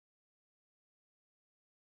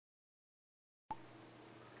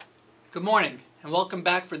Good morning, and welcome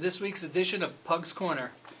back for this week's edition of Pug's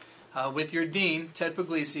Corner with your Dean, Ted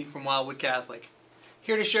Pugliese from Wildwood Catholic.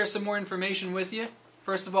 Here to share some more information with you.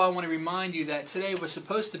 First of all, I want to remind you that today was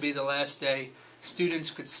supposed to be the last day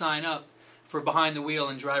students could sign up for Behind the Wheel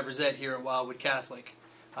and Driver's Ed here at Wildwood Catholic.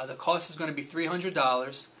 The cost is going to be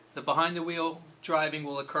 $300. The Behind the Wheel driving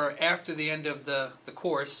will occur after the end of the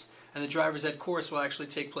course, and the Driver's Ed course will actually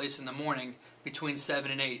take place in the morning between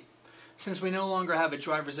 7 and 8. Since we no longer have a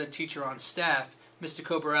driver's ed teacher on staff, Mr.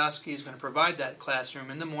 Koborowski is going to provide that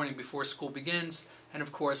classroom in the morning before school begins, and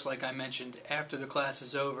of course, like I mentioned, after the class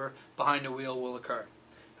is over, Behind the Wheel will occur.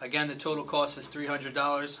 Again, the total cost is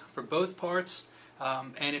 $300 for both parts,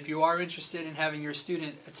 and if you are interested in having your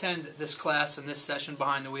student attend this class and this session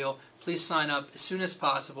Behind the Wheel, please sign up as soon as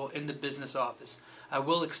possible in the business office. I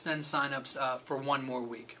will extend sign-ups for one more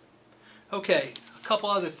week. Okay, a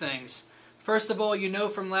couple other things. First of all, you know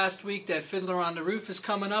from last week that Fiddler on the Roof is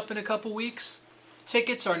coming up in a couple weeks.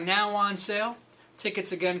 Tickets are now on sale.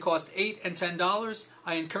 Tickets again cost $8 and $10.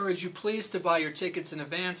 I encourage you please to buy your tickets in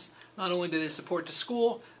advance. Not only do they support the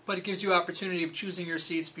school, but it gives you opportunity of choosing your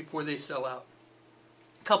seats before they sell out.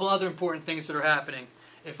 A couple other important things that are happening,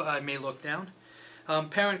 if I may look down.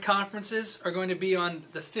 Parent conferences are going to be on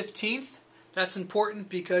the 15th. That's important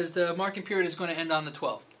because the marking period is going to end on the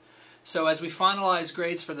 12th. So as we finalize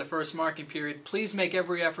grades for the first marking period, please make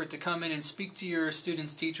every effort to come in and speak to your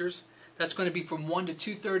students' teachers. That's going to be from 1 to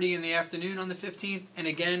 2:30 in the afternoon on the 15th, and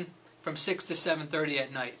again from 6 to 7:30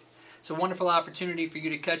 at night. It's a wonderful opportunity for you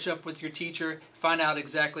to catch up with your teacher, find out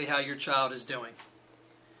exactly how your child is doing.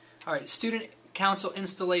 All right, Student Council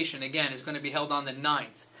installation, again, is going to be held on the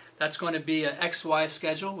 9th. That's going to be an XY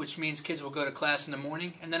schedule, which means kids will go to class in the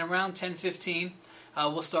morning, and then around 10:15,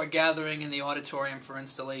 we'll start gathering in the auditorium for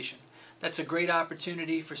installation. That's a great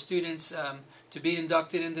opportunity for students to be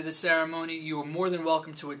inducted into the ceremony. You are more than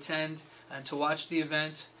welcome to attend and to watch the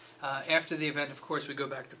event. After the event, of course, we go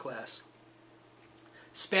back to class.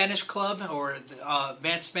 Spanish Club, or the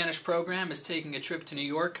Advanced Spanish Program, is taking a trip to New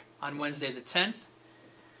York on Wednesday the 10th.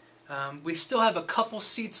 We still have a couple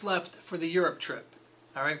seats left for the Europe trip.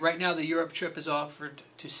 All right, right now the Europe trip is offered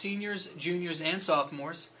to seniors, juniors, and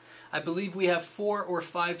sophomores. I believe we have 4 or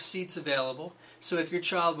 5 seats available. So if your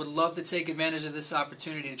child would love to take advantage of this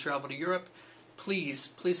opportunity to travel to Europe,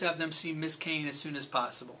 please have them see Ms. Kane as soon as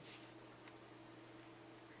possible.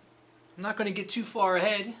 I'm not going to get too far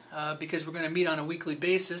ahead because we're going to meet on a weekly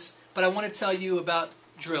basis, but I want to tell you about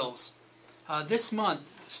drills. This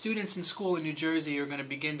month, students in school in New Jersey are going to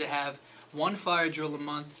begin to have 1 fire drill a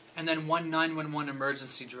month and then 1 911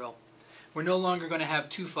 emergency drill. We're no longer going to have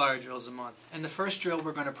 2 fire drills a month. And the first drill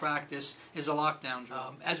we're going to practice is a lockdown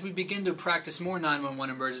drill. As we begin to practice more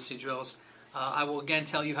 911 emergency drills, I will again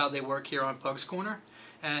tell you how they work here on Pug's Corner.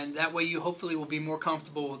 And that way you hopefully will be more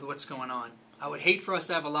comfortable with what's going on. I would hate for us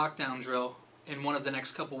to have a lockdown drill in one of the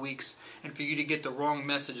next couple weeks and for you to get the wrong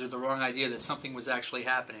message or the wrong idea that something was actually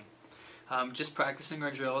happening. Just practicing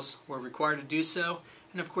our drills. We're required to do so.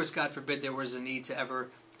 And of course, God forbid there was a need to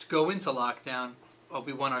go into lockdown. Well,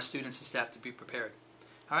 we want our students and staff to be prepared.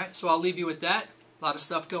 All right, so I'll leave you with that. A lot of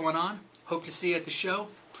stuff going on. Hope to see you at the show.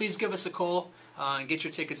 Please give us a call and get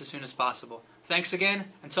your tickets as soon as possible. Thanks again.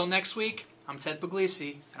 Until next week, I'm Ted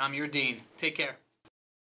Pugliese, and I'm your Dean. Take care.